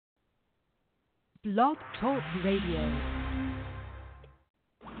Blog Talk Radio.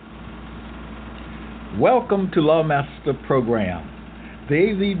 Welcome to Lawmaster Program. The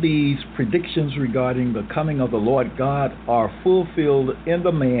AVB's predictions regarding the coming of the Lord God are fulfilled in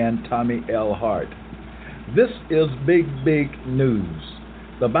the man Tommy L. Hart. This is big news.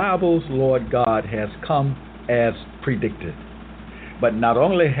 The Bible's Lord God has come as predicted. But not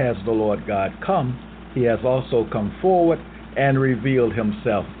only has the Lord God come, he has also come forward and revealed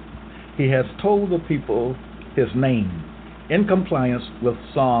himself. He has told the people his name in compliance with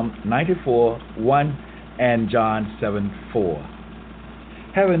Psalm 94:1 and John 7:4.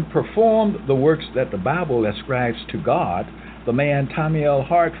 Having performed the works that the Bible ascribes to God, the man Tommy L.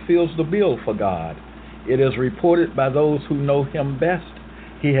 Hart fills the bill for God. It is reported by those who know him best,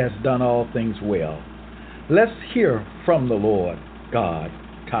 he has done all things well. Let's hear from the Lord God,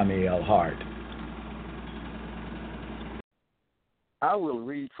 Tommy L. Hart. I will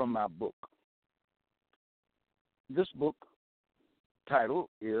read from my book. This book title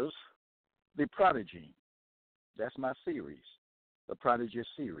is The Prodigy. That's my series, the Prodigy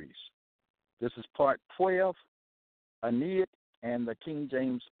SeSeris. This is part 12, Aeneid and the King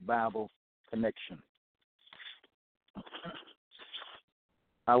James Bible Connection.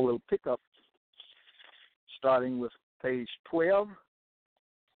 I will pick up starting with page 12,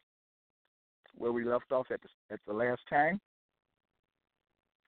 where we left off at the last time.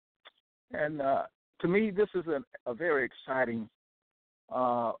 And to me, this is a very exciting,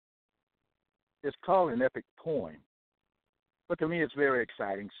 it's called an epic poem. But to me, it's very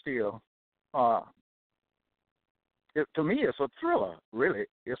exciting still. To me, it's a thriller, really.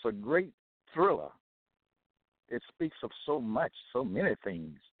 It's a great thriller. It speaks of so much, so many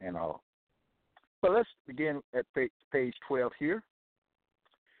things and all. But let's begin at page 12 here.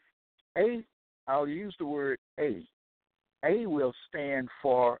 I'll use the word A. A will stand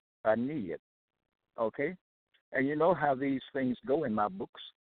for Aeneid, okay? And you know how these things go in my books,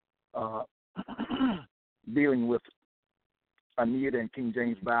 dealing with Aeneid and King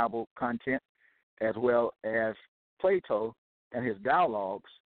James Bible content, as well as Plato and his dialogues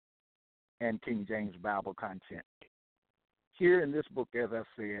and King James Bible content. Here in this book, as I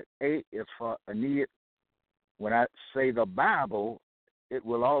said, A is for Aeneid. When I say the Bible, it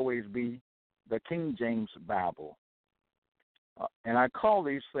will always be the King James Bible. And I call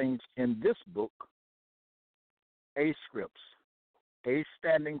these things in this book A scripts. A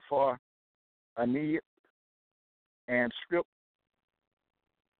standing for Aeneid, and script,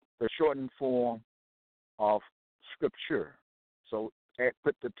 the shortened form of scripture. So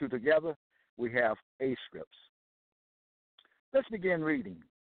put the two together, we have A scripts. Let's begin reading.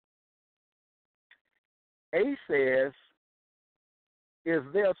 A says, "Is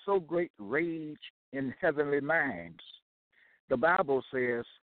there so great rage in heavenly minds? The Bible says,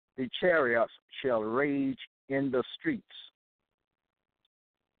 the chariots shall rage in the streets."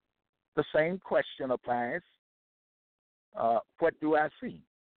 The same question applies. What do I see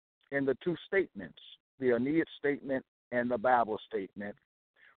in the two statements, the Aeneid statement and the Bible statement?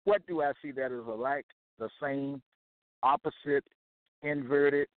 What do I see that is alike, the same, opposite,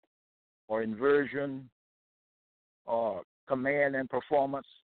 inverted, or inversion, or command and performance,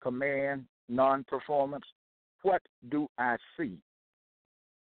 command, non-performance? What do I see?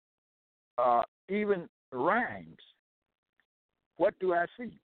 Even rhymes. What do I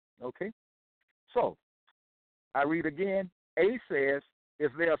see? Okay? So, I read again. A says,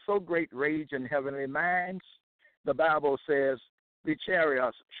 "Is there so great rage in heavenly minds? The Bible says, the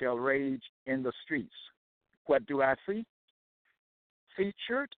chariots shall rage in the streets." What do I see?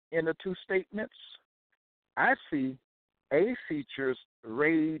 Featured in the two statements, I see A features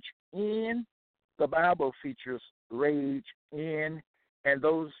rage in, the Bible features rage in, and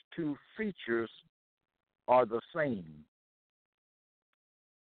those two features are the same.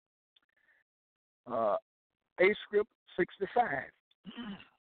 A script 65.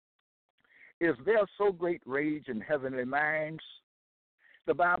 "Is there so great rage in heavenly minds?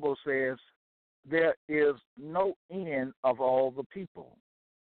 The Bible says, there is no end of all the people."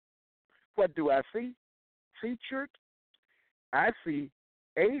 What do I see? Featured, I see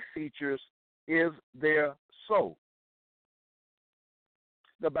A features, is there so?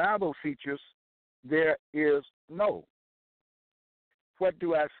 The Bible features, there is no. What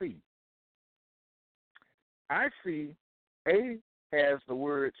do I see? I see A has the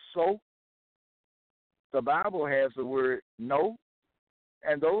word so, the Bible has the word no,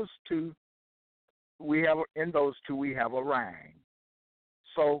 and those two, we have a rhyme,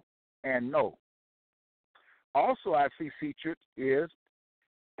 so and no. Also, I see featured is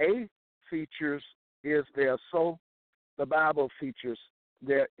A features, is there so, the Bible features,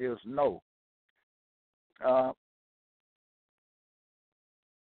 there is no. Uh,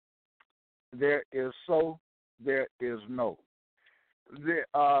 there is so, there is no.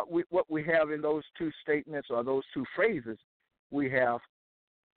 What we have in those two statements or those two phrases, we have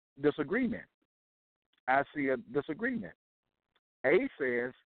disagreement. I see a disagreement. A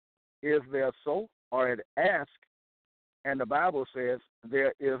says, is there so, or it asks, and the Bible says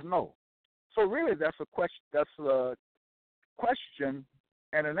there is no. So really, that's a question. That's a question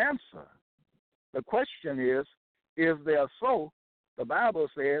and an answer. The question is there so? The Bible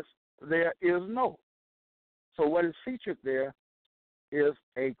says there is no. So what is featured there is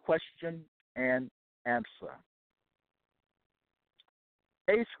a question and answer.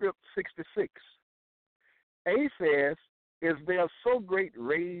 A script 66. A says, is there so great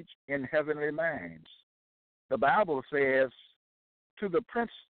rage in heavenly minds? The Bible says, to the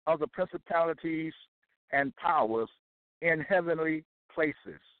prince of the principalities and powers in heavenly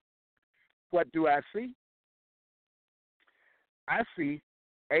places. What do I see? I see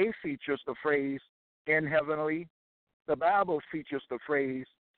A features the phrase in heavenly. The Bible features the phrase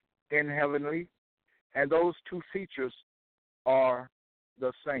in heavenly, and those two features are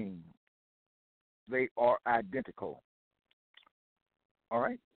the same. They are identical. All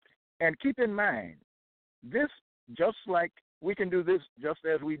right? And keep in mind, this, just like we can do this just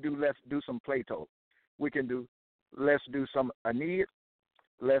as we do, let's do some Plato. We can do, let's do some Aeneid,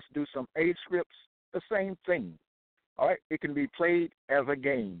 let's do some A scripts, the same thing. All right? It can be played as a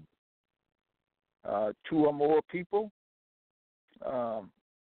game. Two or more people.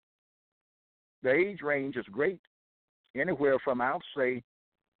 The age range is great, anywhere from, I'll say,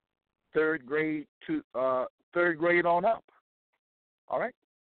 third grade on up. All right?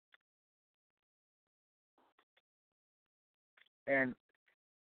 And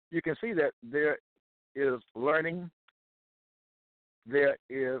you can see that there is learning, there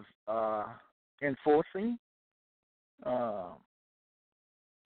is enforcing,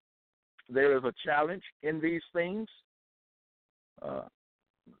 there is a challenge in these things.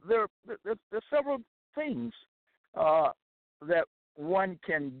 There are several things that one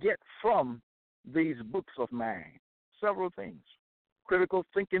can get from these books of mine. Several things. Critical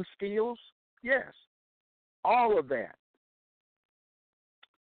thinking skills, yes, all of that.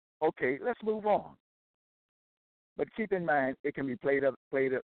 Okay, let's move on. But keep in mind, it can be played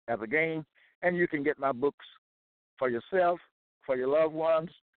as a game, and you can get my books for yourself, for your loved ones,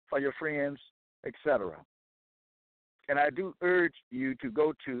 for your friends, etc. And I do urge you to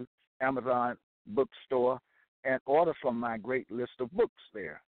go to Amazon bookstore and order from my great list of books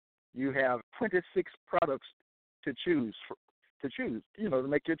there. You have 26 products to choose, to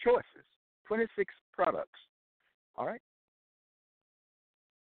make your choices. 26 products. All right?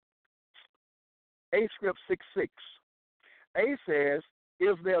 A script 6:6. A says,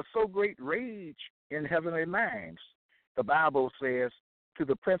 is there so great rage in heavenly minds? The Bible says, to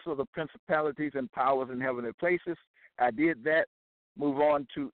the prince of the principalities and powers in heavenly places. I did that. Move on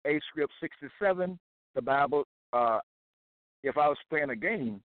to A script 67. The Bible, if I was playing a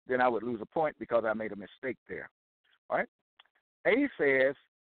game, then I would lose a point because I made a mistake there. All right? A says,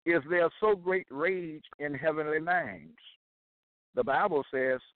 is there so great rage in heavenly minds? The Bible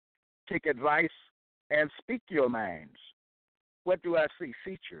says, take advice and speak your minds. What do I see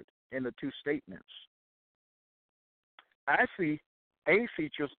featured in the two statements? I see A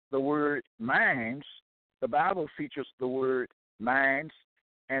features the word minds. The Bible features the word minds,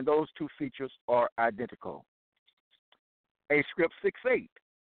 and those two features are identical. A script 6:8.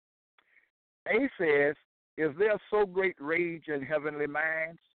 A says, is there so great rage in heavenly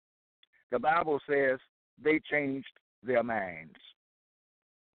minds? The Bible says they changed their minds.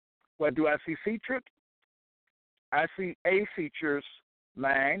 What do I see featured? I see A features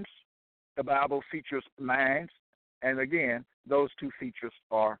minds. The Bible features minds. And again, those two features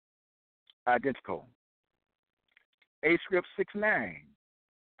are identical. A script 6:9.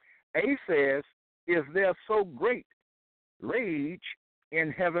 A says, is there so great rage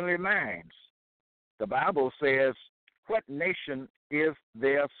in heavenly minds? The Bible says, what nation is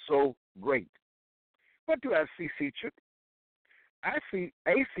there so great? What do I see featured? I see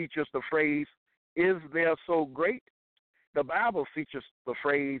A features the phrase, is there so great? The Bible features the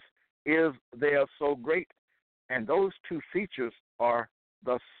phrase, is there so great? And those two features are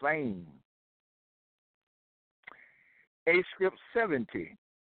the same. A script 70.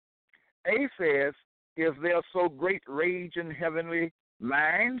 A says, is there so great rage in heavenly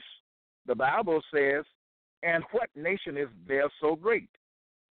minds? The Bible says, and what nation is there so great?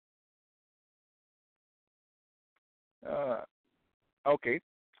 Okay.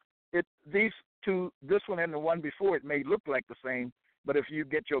 These two, this one and the one before it may look like the same, But if you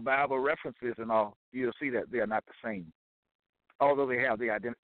get your Bible references and all, you'll see that they're not the same. Although they have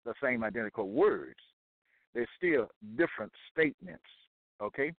the same identical words, they're still different statements.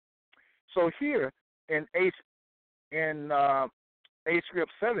 Okay? So here in A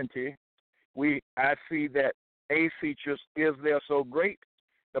script 70, I see that A features is there so great,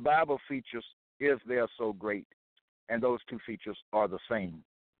 the Bible features is there so great, and those two features are the same.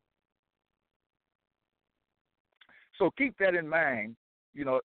 So keep that in mind,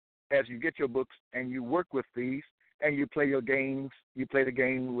 as you get your books and you work with these and you play your games, you play the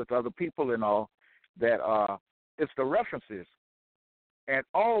game with other people and all, that it's the references. And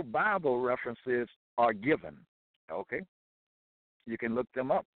all Bible references are given, okay? You can look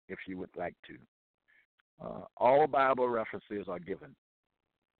them up if you would like to. All Bible references are given.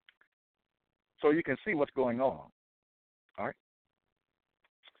 So you can see what's going on, all right?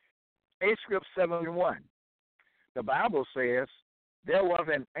 A script 71. The Bible says there was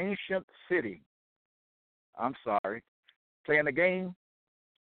an ancient city. I'm sorry. Playing the game,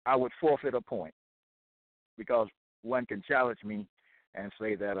 I would forfeit a point because one can challenge me and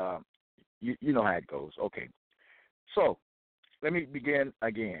say that you know how it goes. Okay. So let me begin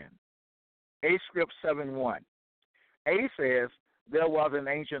again. A script 7:1. A says there was an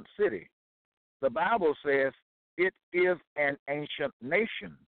ancient city. The Bible says it is an ancient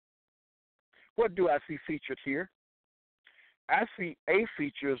nation. What do I see featured here? I see A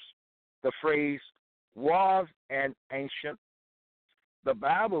features the phrase was an ancient. The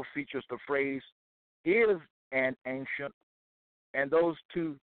Bible features the phrase is an ancient. And those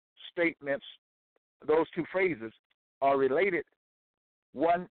two statements, those two phrases are related.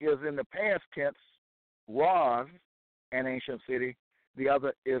 One is in the past tense, was an ancient city. The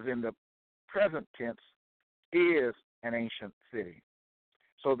other is in the present tense, is an ancient city.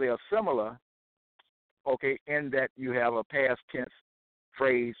 So they are similar, okay, in that you have a past tense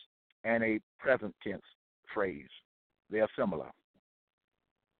phrase and a present tense phrase. They are similar.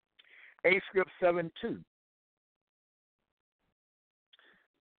 A script 7:2.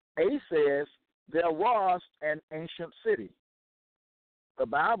 A says there was an ancient city. The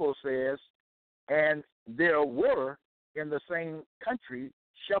Bible says, and there were in the same country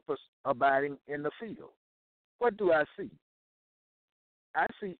shepherds abiding in the field. What do I see? I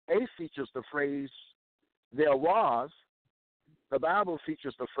see A features the phrase there was. The Bible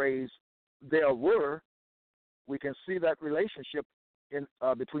features the phrase there were. We can see that relationship in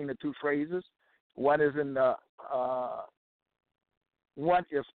between the two phrases. One is one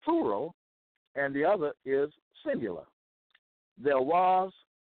is plural, and the other is singular. There was,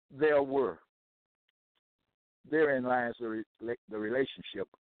 there were. Therein lies the relationship,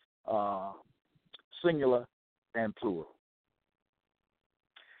 singular and plural.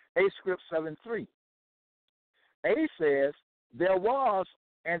 A script 7:3. A says there was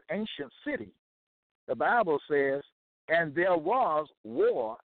an ancient city. The Bible says, and there was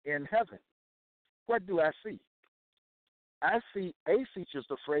war in heaven. What do I see? I see A features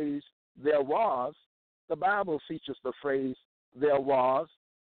the phrase there was. The Bible features the phrase there was,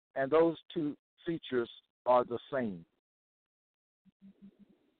 and those two features are the same.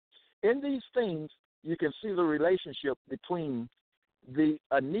 In these things, you can see the relationship between the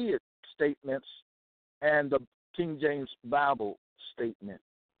Aeneid statements and the King James Bible statement.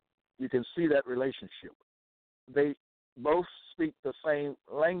 You can see that relationship. They both speak the same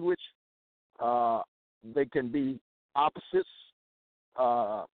language. They can be opposites.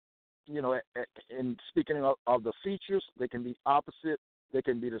 In speaking of the features, they can be opposite. They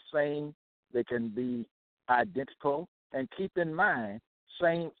can be the same. They can be identical. And keep in mind,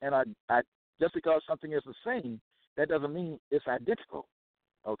 same and just because something is the same, that doesn't mean it's identical.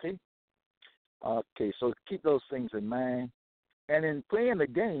 Okay? Okay, so keep those things in mind. And in playing the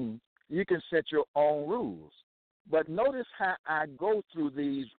game, you can set your own rules. But notice how I go through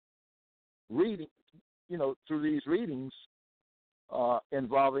these readings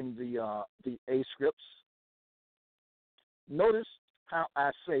involving the A scripts. Notice how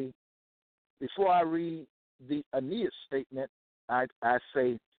I say, before I read the Aeneid statement, I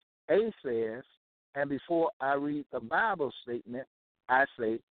say A says, and before I read the Bible statement, I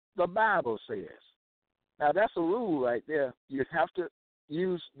say the Bible says. Now that's a rule right there. You have to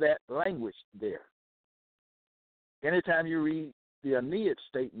use that language there. Anytime you read the Aeneid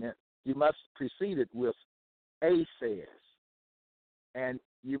statement, you must precede it with A says. And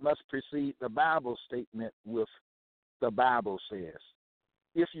you must precede the Bible statement with the Bible says.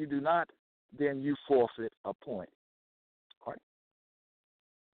 If you do not, then you forfeit a point. All right.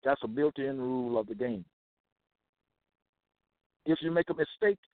 That's a built-in rule of the game. If you make a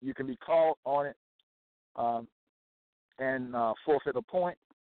mistake, you can be called on it. and forfeit a point.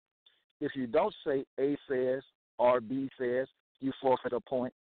 If you don't say A says or B says, you forfeit a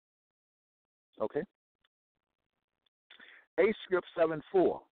point. Okay? A script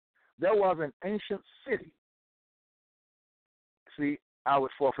 7:4. There was an ancient city. See, I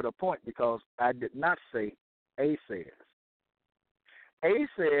would forfeit a point because I did not say A says. A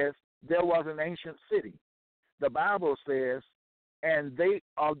says there was an ancient city. The Bible says, and they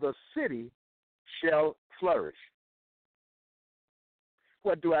of the city shall flourish.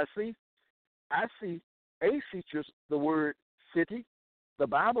 What do I see? I see A features the word city. The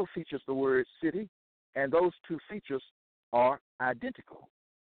Bible features the word city, and those two features are identical.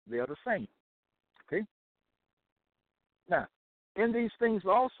 They are the same. Okay? Now, in these things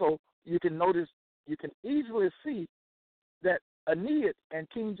also, you can notice, you can easily see that Aeneid and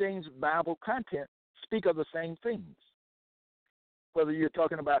King James Bible content speak of the same things. Whether you're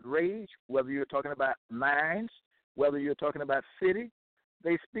talking about rage, whether you're talking about minds, whether you're talking about city,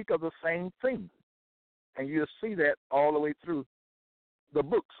 they speak of the same thing. And you'll see that all the way through the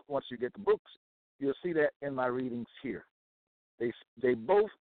books. Once you get the books, you'll see that in my readings here. They both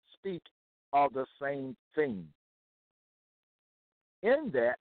speak of the same thing. In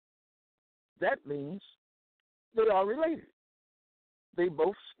that means they are related. They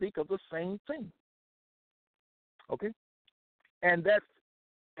both speak of the same thing. Okay? And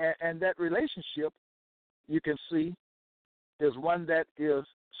that relationship, you can see, is one that is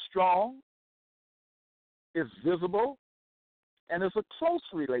strong, is visible, and is a close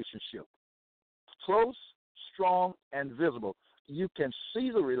relationship. Close, strong, and visible. You can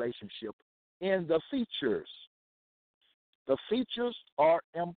see the relationship in the features. The features are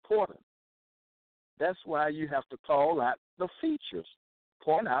important. That's why you have to call out the features.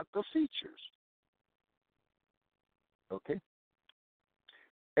 Point out the features. Okay?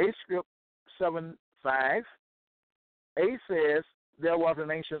 A script 7:5. A says there was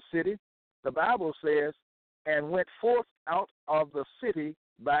an ancient city. The Bible says, and went forth out of the city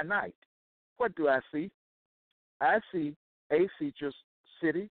by night. What do I see? I see A features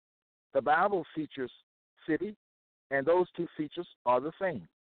city. The Bible features city, and those two features are the same.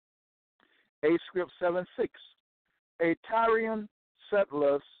 A script 7:6. A Tyrian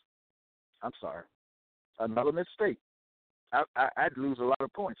settlers, another mistake. I'd lose a lot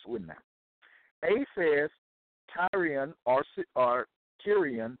of points, wouldn't I? A says Tyrian or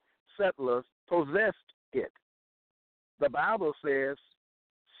Tyrian settlers possessed it. The Bible says,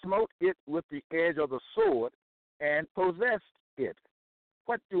 smote it with the edge of the sword and possessed it.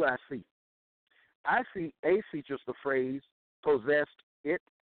 What do I see? I see A features the phrase possessed it.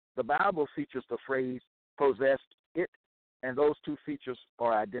 The Bible features the phrase possessed it, and those two features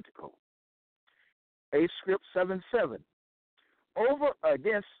are identical. A script 7:7. Over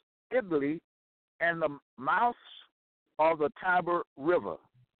against Italy and the mouths of the Tiber River.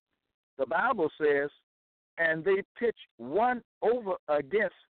 The Bible says, and they pitched one over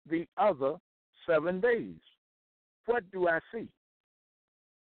against the other 7 days. What do I see?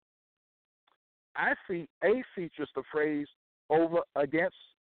 I see A features the phrase over against.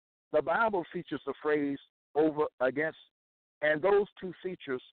 The Bible features the phrase over against, and those two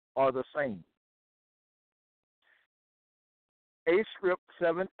features are the same. A script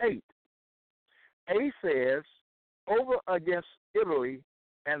 7:8. A says, over against Italy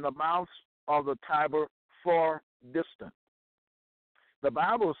and the mouths of the Tiber far distant. The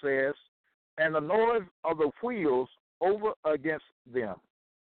Bible says, and the noise of the wheels over against them.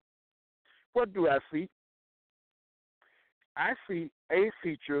 What do I see? I see A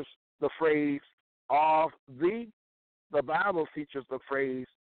features the phrase of the. The Bible features the phrase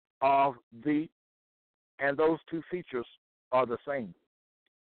of the, and those two features are the same.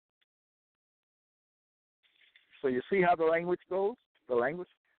 So you see how the language goes? The language,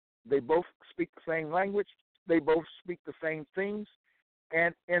 they both speak the same language. They both speak the same things.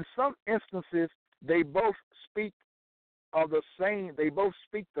 And in some instances, they both speak of the same, they both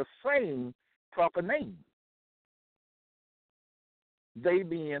speak the same proper name. They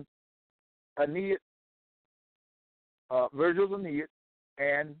being Aeneid, Virgil's Aeneid,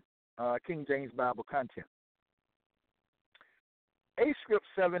 and King James Bible content. A script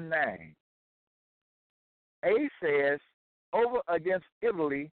 7:9. A says, over against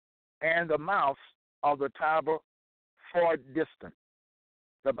Italy and the mouths of the Tiber far distant.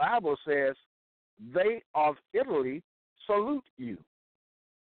 The Bible says, they of Italy salute you.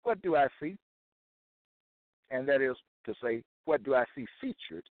 What do I see? And that is to say, what do I see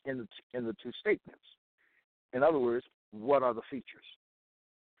featured in the two statements? In other words, what are the features,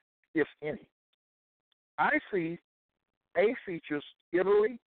 if any? I see A features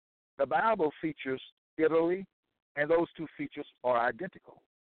Italy. The Bible features Italy, and those two features are identical.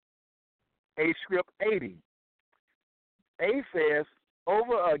 A script 80. A says,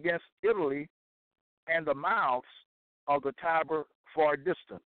 over against Italy and the mouths of the Tiber far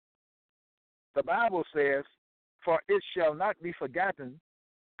distant. The Bible says, for it shall not be forgotten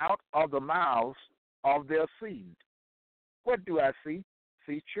out of the mouths of their seed. What do I see?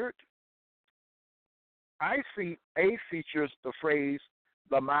 Featured. I see A features the phrase,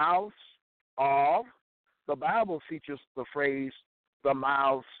 the mouths of. The Bible features the phrase, the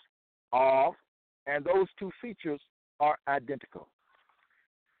mouths of, and those two features are identical.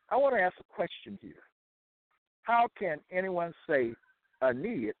 I want to ask a question here. How can anyone say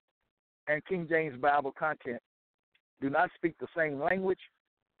Aeneid and King James Bible content do not speak the same language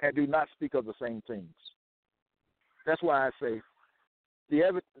and do not speak of the same things? That's why I say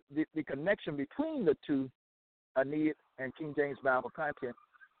the connection between the two, Aeneid and King James Bible content,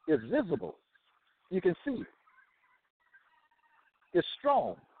 is visible. You can see it. It's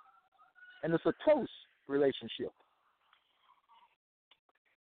strong, and it's a close relationship.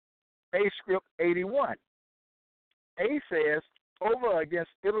 A script 81. A says, over against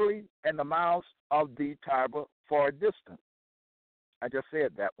Italy and the mouths of the Tiber far distant. I just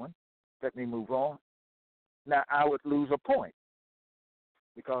said that one. Let me move on. Now, I would lose a point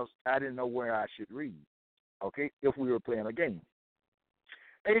because I didn't know where I should read, okay, if we were playing a game.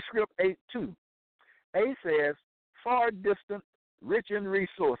 A script 8.2. A says, far distant, rich in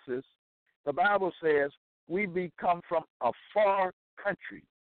resources. The Bible says, we become from a far country.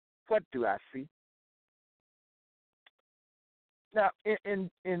 What do I see? Now, in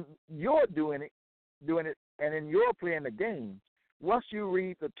your doing it, and in your playing the game, once you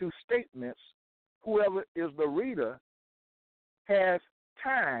read the two statements, whoever is the reader has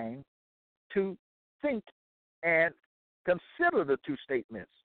time to think and consider the two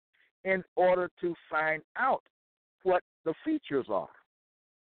statements in order to find out what the features are.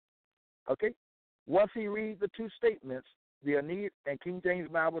 Okay? Once he reads the two statements, the Aeneid and King James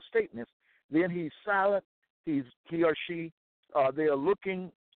Bible statements, then he's silent. He or she, they are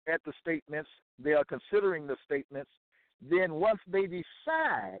looking at the statements. They are considering the statements. Then once they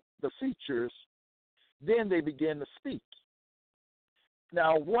decide the features, then they begin to speak.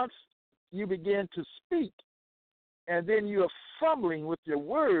 Now, once you begin to speak, and then you're fumbling with your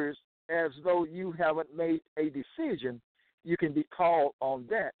words as though you haven't made a decision, you can be called on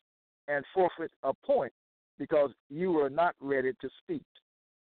that and forfeit a point because you are not ready to speak.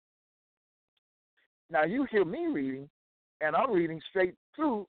 Now, you hear me reading, and I'm reading straight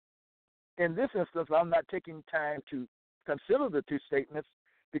through. In this instance, I'm not taking time to consider the two statements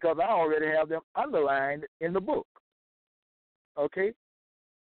because I already have them underlined in the book. Okay?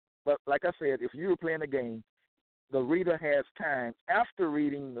 But like I said, if you were playing a game, the reader has time, after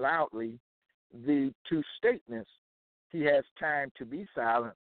reading loudly the two statements, he has time to be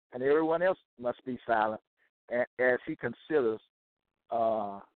silent, and everyone else must be silent as he considers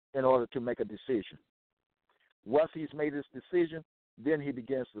in order to make a decision. Once he's made his decision, then he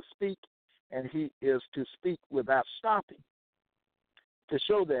begins to speak, and he is to speak without stopping to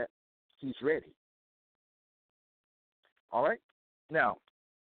show that he's ready. All right? Now,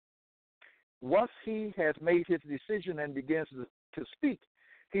 once he has made his decision and begins to speak,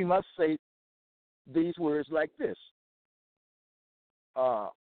 he must say these words like this.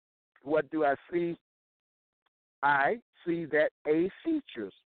 What do I see? I see that A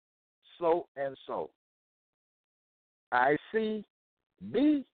features so and so. I see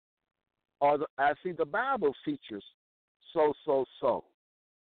B, I see the Bible features so, so, so.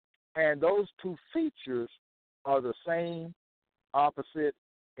 And those two features are the same, opposite,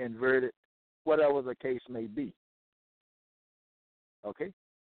 inverted, whatever the case may be. Okay?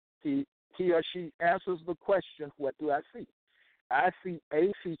 He or she answers the question, what do I see? I see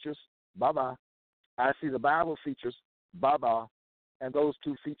A features, baba. I see the Bible features, baba. And those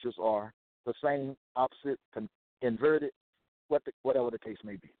two features are the same, opposite, inverted, whatever the case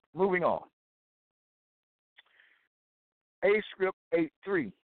may be. Moving on. A script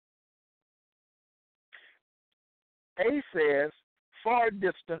 8.3. A says, far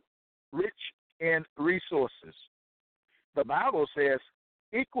distant, rich in resources. The Bible says,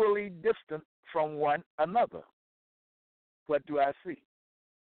 equally distant from one another. What do I see?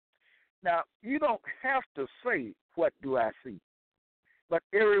 Now, you don't have to say, what do I see? But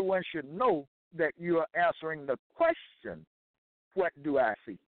everyone should know that you are answering the question, what do I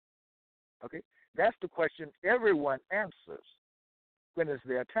see? Okay? That's the question everyone answers when it's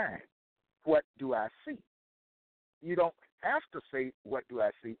their time. What do I see? You don't have to say, what do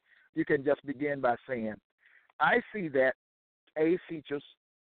I see? You can just begin by saying, I see that A features,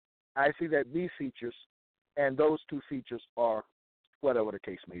 I see that B features, and those two features are whatever the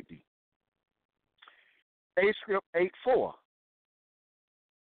case may be. A script 8:4.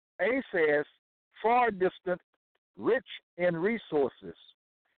 A says, far distant, rich in resources.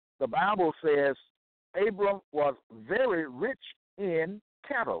 The Bible says Abram was very rich in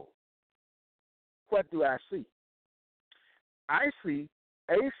cattle. What do I see? I see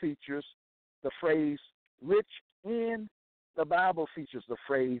A features the phrase rich in. The Bible features the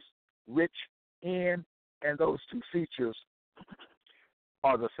phrase rich in, and those two features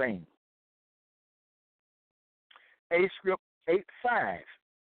are the same. A script 8:5.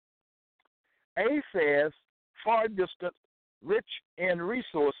 A says, far distant, rich in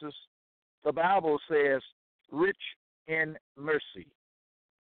resources. The Bible says, rich in mercy.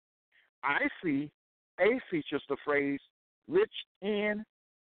 I see A features the phrase rich in.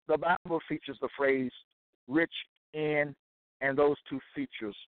 The Bible features the phrase rich in, and those two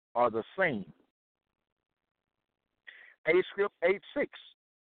features are the same. A script 8:6.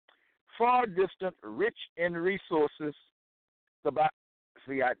 Far distant, rich in resources. The Bible,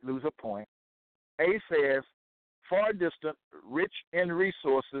 see, I lose a point. A says, far distant, rich in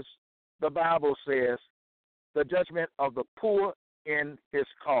resources. The Bible says, the judgment of the poor in his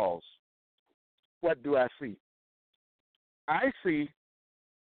cause. What do I see? I see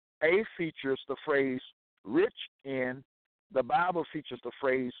A features the phrase rich in. The Bible features the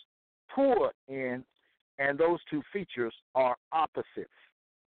phrase poor in, and those two features are opposites.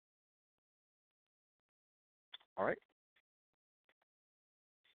 All right?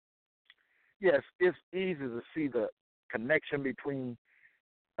 Yes, it's easy to see the connection between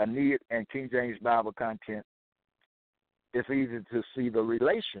Aeneid and King James Bible content. It's easy to see the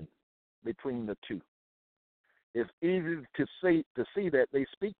relation between the two. It's easy to see that they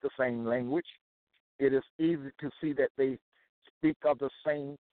speak the same language. It is easy to see that they speak of the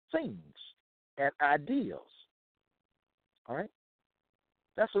same things and ideals. All right?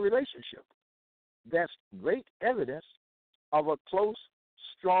 That's a relationship. That's great evidence of a close,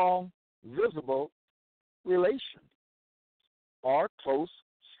 strong, visible relation, or close,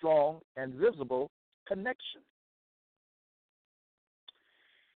 strong, and visible connection.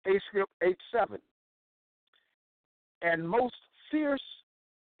 A script 8:7. And most fierce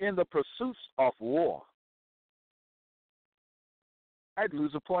in the pursuits of war. I'd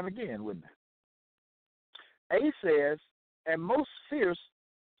lose a point again, wouldn't I? A says, and most fierce,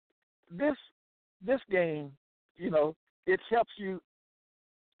 this game, it helps you,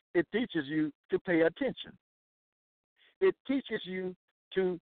 it teaches you to pay attention. It teaches you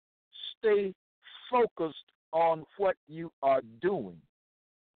to stay focused on what you are doing.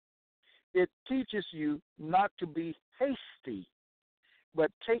 It teaches you not to be hasty,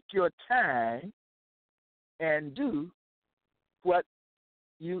 but take your time and do what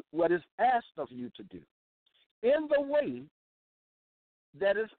is asked of you to do in the way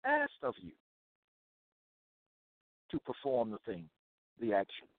that is asked of you to perform the thing, the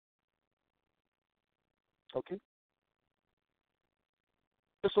action. Okay?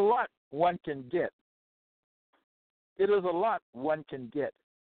 It's a lot one can get. It is a lot one can get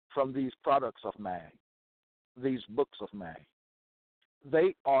from these products of mine, these books of mine.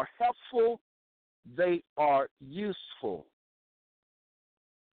 They are helpful. They are useful.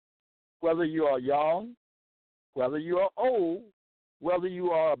 Whether you are young, whether you are old, whether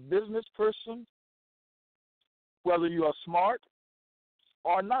you are a business person, whether you are smart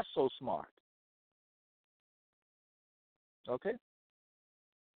or not so smart. Okay?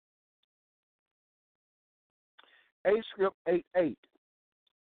 A script 8:8.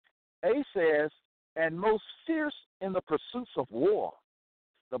 A says, and most fierce in the pursuits of war.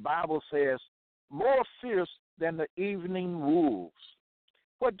 The Bible says, more fierce than the evening wolves.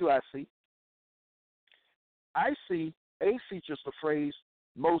 What do I see? I see A features the phrase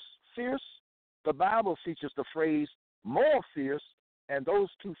most fierce. The Bible features the phrase more fierce, and those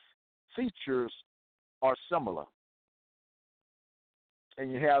two features are similar.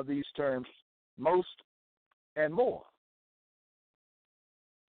 And you have these terms, most and more.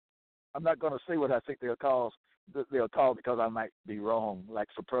 I'm not going to say what I think they're called. They're called because I might be wrong, like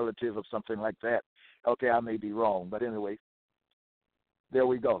superlative or something like that. Okay, I may be wrong, but anyway, there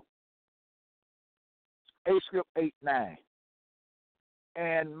we go. A script 8:9.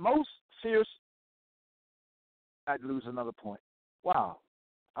 And most fierce, I'd lose another point. Wow,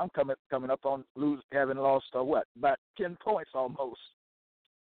 I'm coming up on having lost or what? About 10 points almost.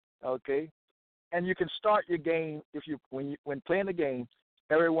 Okay, and you can start your game when playing the game.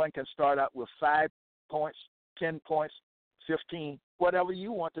 Everyone can start out with 5 points, 10 points, 15, whatever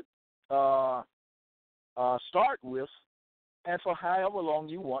you want to start with, and for however long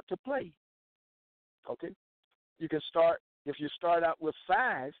you want to play. Okay? You can start, if you start out with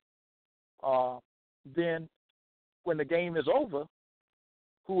 5, then when the game is over,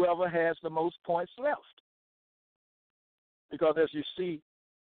 whoever has the most points left. Because as you see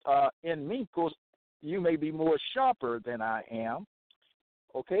in me, of course, you may be more sharper than I am,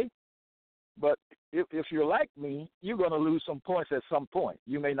 okay? But if you're like me, you're going to lose some points at some point.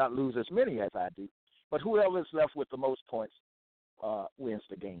 You may not lose as many as I do, but whoever is left with the most points wins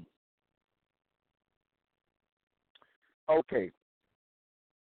the game. Okay.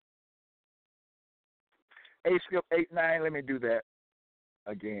 A script 8:9, let me do that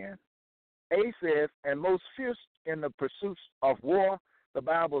again. A says, and most fierce in the pursuits of war, the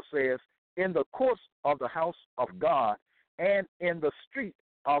Bible says, in the courts of the house of God and in the street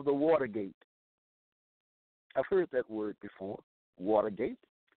of the Watergate. I've heard that word before, Watergate.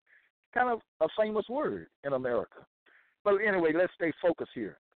 Kind of a famous word in America. But anyway, let's stay focused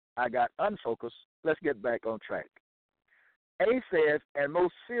here. I got unfocused. Let's get back on track. A says, and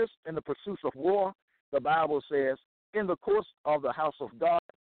most fierce in the pursuits of war, the Bible says, in the courts of the house of God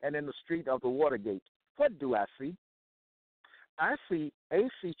and in the street of the Watergate. What do I see? I see A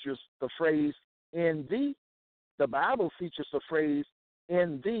features the phrase in thee. The Bible features the phrase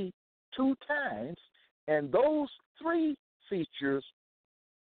in thee 2 times, and those 3 features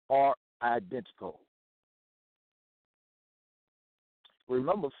are identical.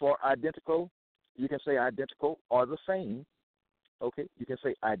 Remember, for identical, you can say identical or the same. Okay, you can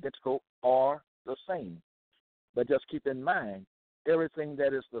say identical or the same. But just keep in mind, everything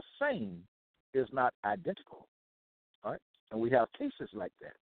that is the same is not identical. All right? And we have cases like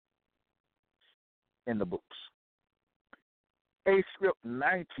that in the books. A script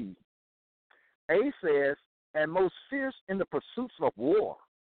 90. A says, and most fierce in the pursuits of war.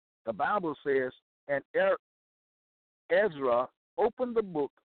 The Bible says, and Ezra opened the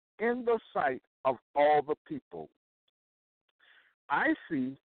book in the sight of all the people. I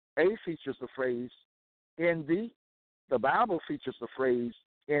see A features the phrase in thee. The Bible features the phrase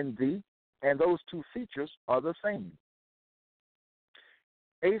in thee, and those 2 features are the same.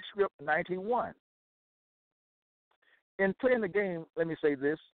 A script 91. In playing the game, let me say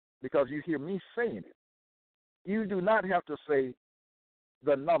this, because you hear me saying it. You do not have to say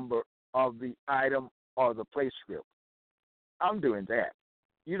the number of the item or the play script. I'm doing that.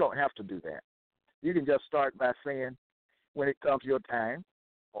 You don't have to do that. You can just start by saying, when it comes your time,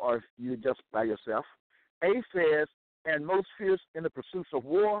 or if you're just by yourself, A says, and most fierce in the pursuits of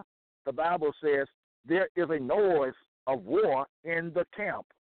war, the Bible says, there is a noise of war in the camp.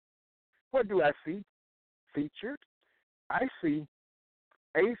 What do I see featured? I see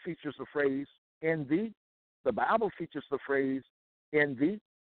A features the phrase in thee. The Bible features the phrase in thee,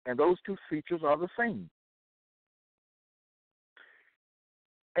 and those 2 features are the same.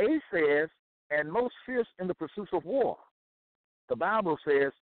 A says, and most fierce in the pursuits of war. The Bible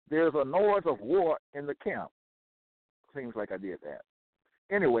says there's a noise of war in the camp. Seems like I did that.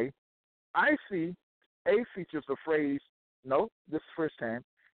 Anyway, I see A features the phrase, no, this is the first time.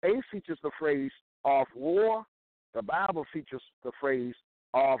 A features the phrase of war. The Bible features the phrase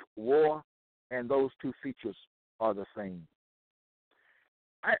of war, and those 2 features are the same.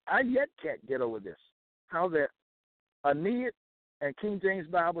 I yet can't get over this, how that Aeneid and King James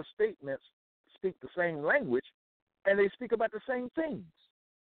Bible statements speak the same language, and they speak about the same things.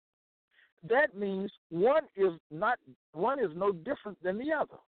 That means one is no different than the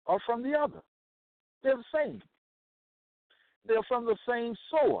other or from the other. They're the same. They're from the same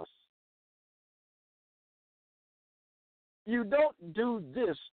source. You don't do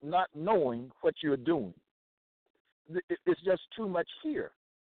this not knowing what you're doing. It's just too much here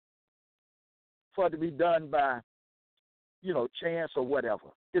for it to be done by, chance or whatever.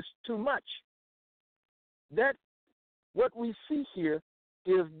 It's too much. That what we see here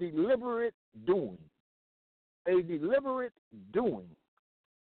is deliberate doing. A deliberate doing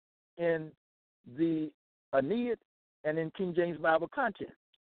in the Aeneid and in King James Bible content.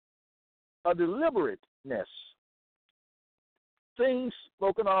 A deliberateness. Things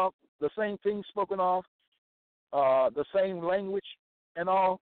spoken of, the same things spoken of, the same language and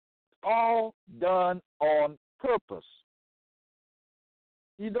all done on purpose.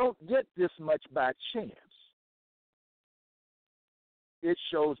 You don't get this much by chance. It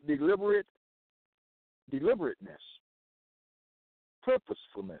shows deliberateness,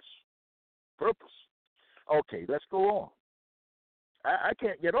 purposefulness, purpose. Okay, let's go on. I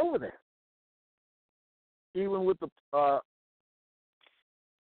can't get over that. Even with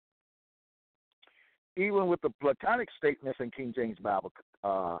the Platonic statements in King James Bible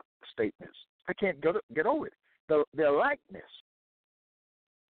statements, I can't get over it. Their likeness.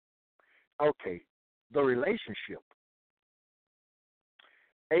 Okay, the relationship.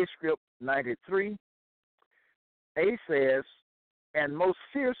 A script 93, A says, and most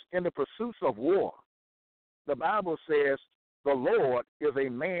fierce in the pursuits of war. The Bible says, the Lord is a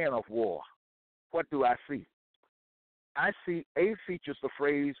man of war. What do I see? I see A features the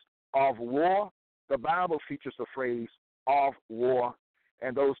phrase of war. The Bible features the phrase of war,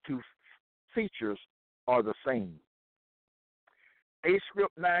 and those two features are the same. A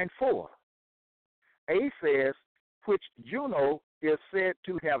script 9:4. A says, which Juno is said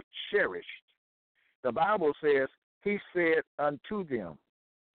to have cherished. The Bible says, he said unto them.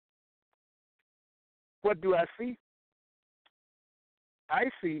 What do I see? I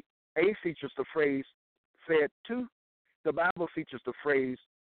see A features the phrase said to. The Bible features the phrase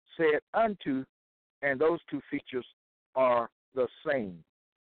said unto, and those two features are the same.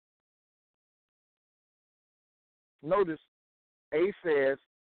 Notice A says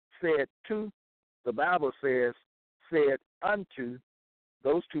said to. The Bible says said unto.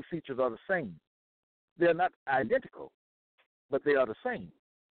 Those two features are the same. They're not identical, but they are the same.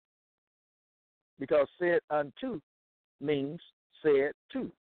 Because said unto means said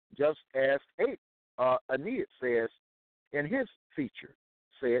to, just as Aeneid says in his feature,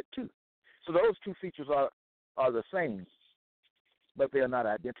 said to. So those two features are the same, but they are not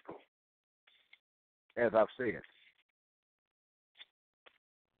identical, as I've said.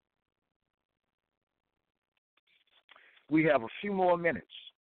 We have a few more minutes.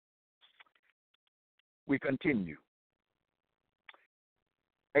 We continue.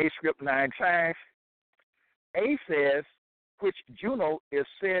 A script 9:5. A says, which Juno is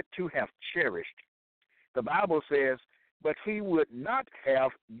said to have cherished. The Bible says, but he would not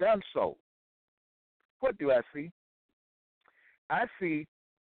have done so. What do I see? I see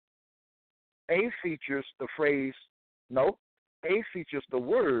A features the phrase, no, A features the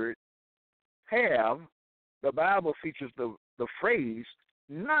word have. The Bible features the phrase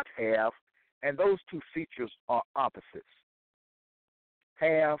not have, and those two features are opposites.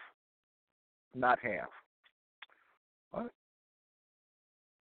 Have, not have. All right.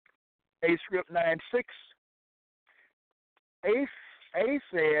 A script 9:6. A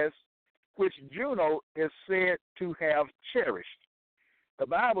says, which Juno is said to have cherished. The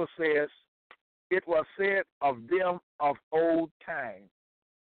Bible says, it was said of them of old time.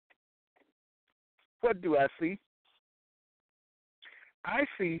 What do I see? I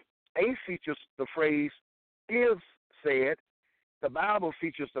see A features the phrase is said. The Bible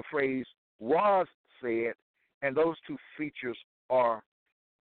features the phrase was said, and those two features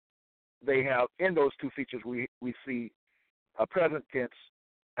in those two features we see a present tense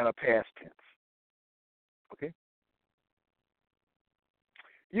and a past tense. Okay?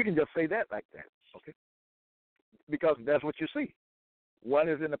 You can just say that like that, okay? Because that's what you see. One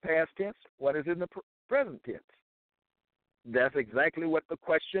is in the past tense, one is in the present tense. That's exactly what the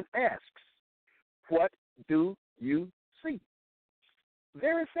question asks. What do you see?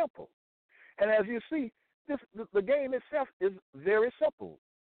 Very simple. And as you see, the game itself is very simple.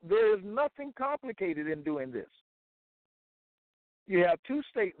 There is nothing complicated in doing this. You have two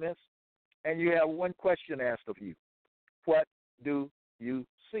statements, and you have one question asked of you. What do you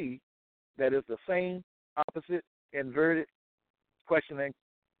see? That is the same, opposite, inverted, question and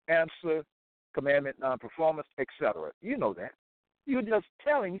answer, commandment, non-performance, etc. You know that. You're just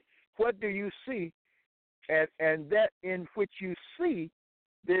telling what do you see, and that in which you see,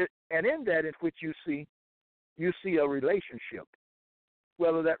 and in that in which you see a relationship.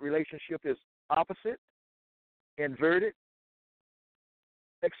 Whether that relationship is opposite, inverted,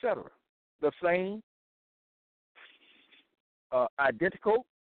 etc. The same, identical.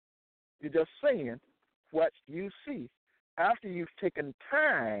 You're just saying what you see after you've taken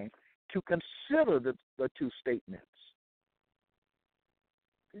time to consider the two statements.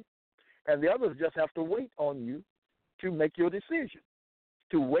 And the others just have to wait on you to make your decision,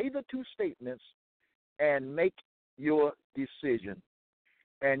 to weigh the two statements and make your decision.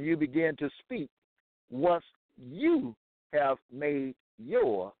 And you begin to speak once you have made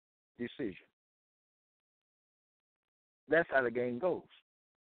your decision. That's how the game goes.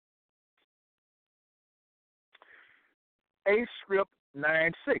 A script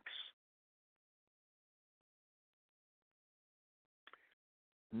 9:6.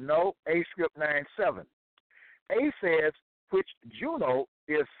 No, A script 9:7. A says, which Juno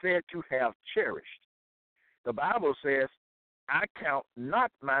is said to have cherished. The Bible says, I count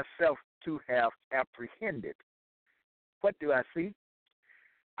not myself to have apprehended. What do I see?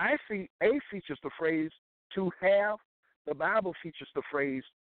 I see A features the phrase to have. The Bible features the phrase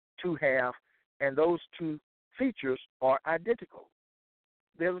to have, and those two features are identical.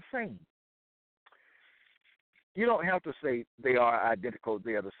 They're the same. You don't have to say they are identical,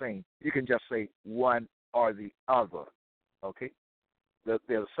 they are the same. You can just say one or the other. Okay? They're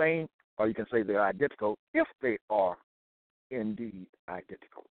the same, or you can say they're identical if they are indeed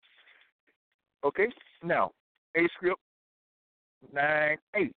identical. Okay? Now, A script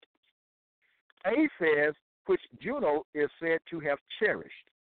 9:8. A says, which Juno is said to have cherished.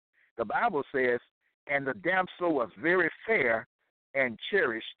 The Bible says, and the damsel was very fair and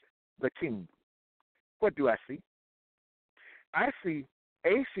cherished the king. What do I see? I see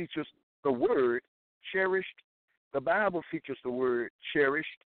A features the word cherished. The Bible features the word cherished,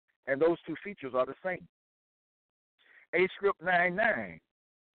 and those two features are the same. A script 9:9.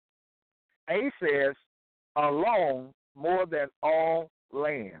 A says, along more than all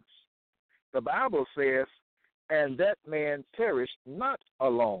lands. The Bible says, and that man perished not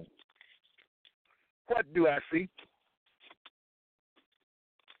alone. What do I see?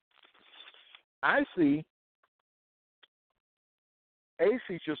 I see A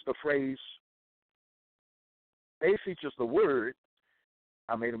features the phrase, A features the word.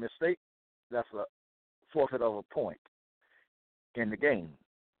 I made a mistake. That's a forfeit of a point in the game.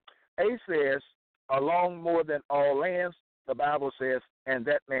 A says, along more than all lands. The Bible says, and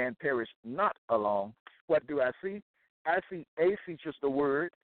that man perished not alone. What do I see? I see A features the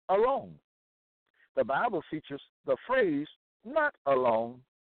word alone. The Bible features the phrase not alone.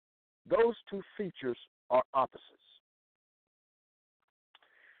 Those two features are opposites.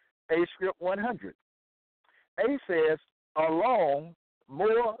 A script 100. A says, along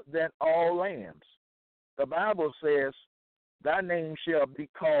more than all lands. The Bible says, thy name shall be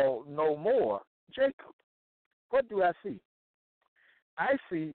called no more Jacob. What do I see? I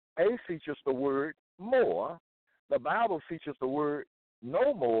see A features the word more. The Bible features the word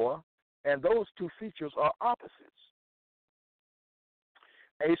no more, and those two features are opposites.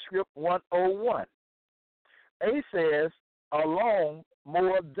 A script 101. A says, along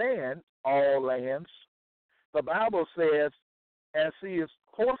more than all lands. The Bible says, and seest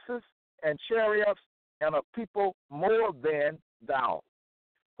horses and chariots and a people more than thou.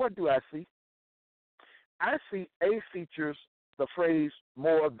 What do I see? I see A features the phrase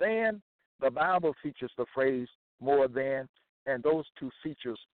more than. The Bible features the phrase more than, and those two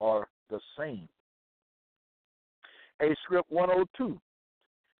features are the same. A script 102.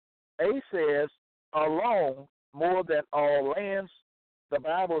 A says, along more than all lands. The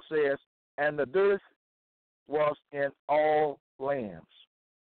Bible says, and the dearth was in all lands.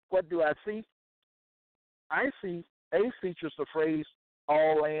 What do I see? I see A features the phrase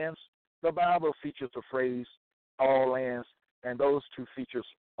all lands. The Bible features the phrase all lands, and those two features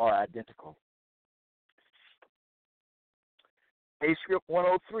are identical. A script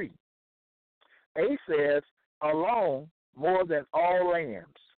 103. A says, along more than all lands.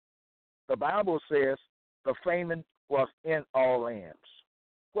 The Bible says, the famine was in all lands.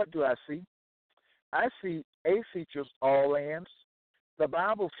 What do I see? I see A features all lands. The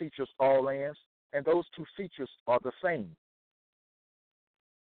Bible features all lands, and those two features are the same.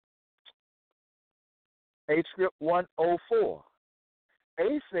 A script 104.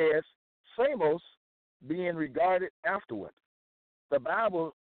 A says, Samos being regarded afterward. The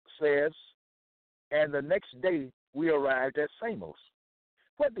Bible says, and the next day we arrived at Samos.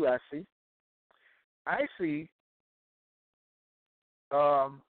 What do I see? I see,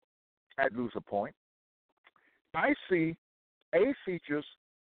 I'd lose a point. I see A features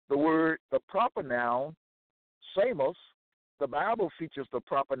the word, the proper noun, Samos. The Bible features the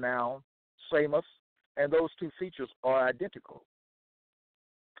proper noun, Samos, and those two features are identical.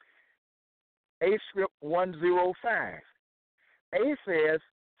 A script 105. A says,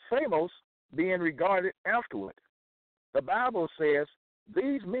 Samos being regarded afterward. The Bible says,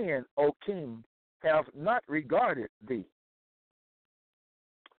 these men, O king, have not regarded thee.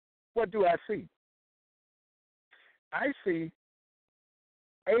 What do I see? I see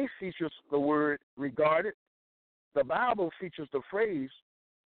A features the word regarded. The Bible features the phrase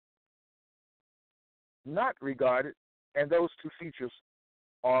not regarded, and those two features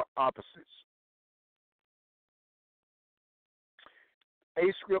are opposites.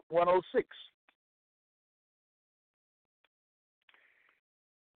 A script 106.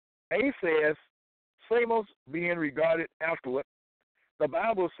 A says, Samos being regarded afterward. The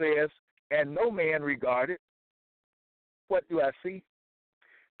Bible says, and no man regarded. What do I see?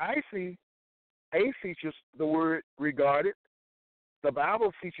 I see A features the word regarded. The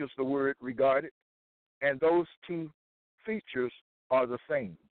Bible features the word regarded, and those two features are the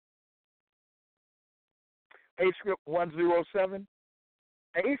same. A script 107.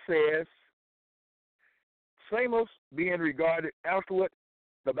 A says, Samos being regarded afterward.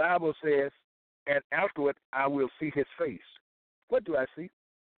 The Bible says, and afterward I will see his face. What do I see?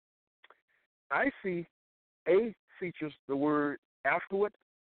 I see A features the word afterward.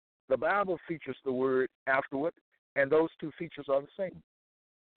 The Bible features the word afterward, and those two features are the same.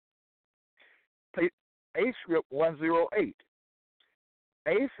 A script 108.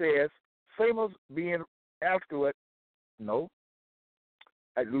 A says, same as being afterward. No,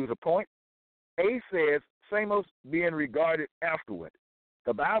 I lose a point. A says, same as being regarded afterward.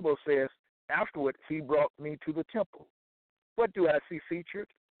 The Bible says, afterward he brought me to the temple. What do I see featured?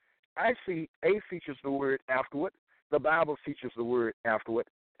 I see A features the word afterward. The Bible features the word afterward,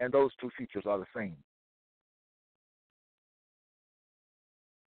 and those two features are the same.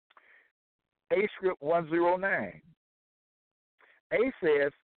 A script 109. A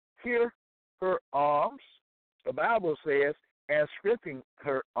says, here her arms. The Bible says, and stripping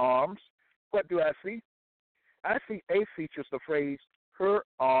her arms. What do I see? I see A features the phrase, her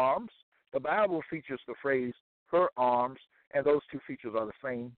arms. The Bible features the phrase, her arms, and those two features are the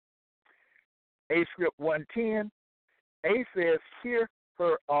same. A script 110. A says, here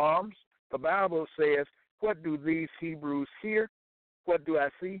her arms. The Bible says, what do these Hebrews hear? What do I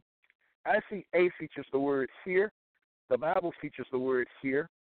see? I see A features the word here. The Bible features the word here.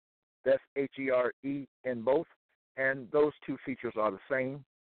 That's H-E-R-E in both, and those two features are the same.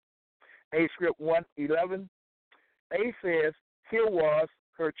 A script 111. A says, here was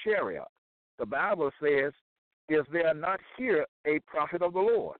her chariot. The Bible says, is there not here a prophet of the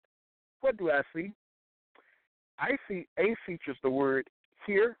Lord? What do I see? I see A features the word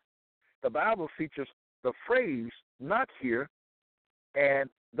here. The Bible features the phrase not here,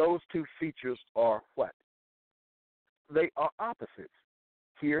 and those two features are what? They are opposites.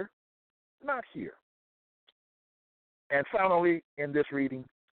 Here, not here. And finally, in this reading,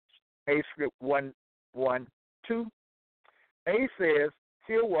 A script 112, A says,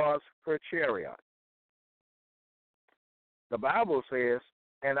 here was her chariot. The Bible says,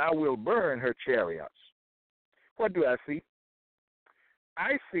 and I will burn her chariots. What do I see?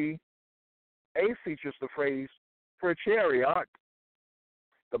 I see A features the phrase, her chariot.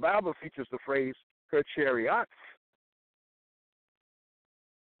 The Bible features the phrase, her chariots.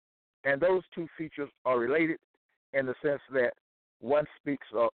 And those two features are related in the sense that one speaks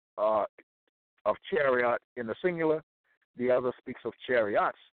of chariot in the singular, the other speaks of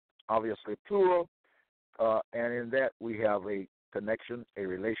chariots, obviously plural, and in that we have a connection, a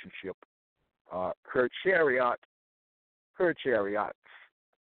relationship. Her chariot, her chariots.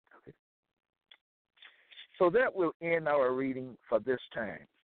 Okay. So that will end our reading for this time.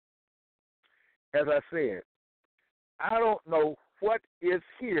 As I said, I don't know what is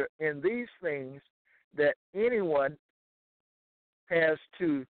here in these things that anyone has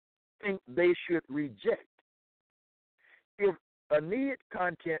to think they should reject. If Aeneid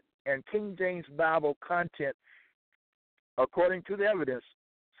content and King James Bible content, according to the evidence,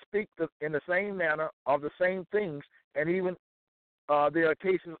 speak in the same manner of the same things, and even there are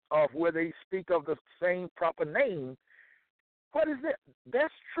cases of where they speak of the same proper name, what is that?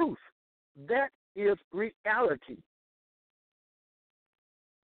 That's truth. That is reality.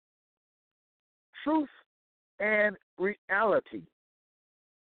 Truth and reality.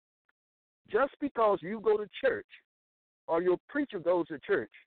 Just because you go to church or your preacher goes to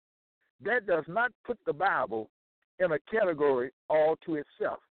church, that does not put the Bible in a category all to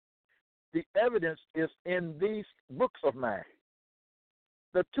itself. The evidence is in these books of mine.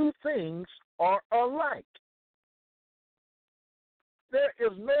 The two things are alike. There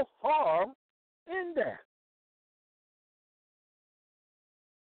is no harm in that.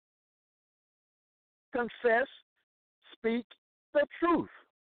 Confess, speak the truth.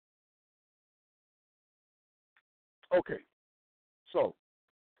 Okay, so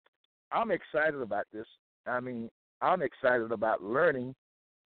I'm excited about this. I'm excited about learning.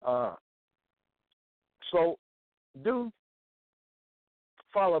 So do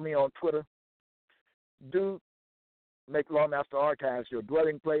follow me on Twitter. Do make Lawmaster Archives your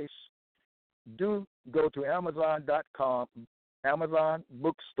dwelling place. Do go to Amazon.com, Amazon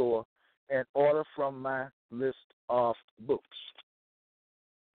bookstore, and order from my list of books.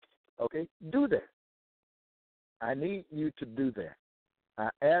 Okay? Do that. I need you to do that. I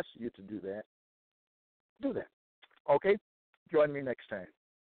ask you to do that. Do that. Okay? Join me next time.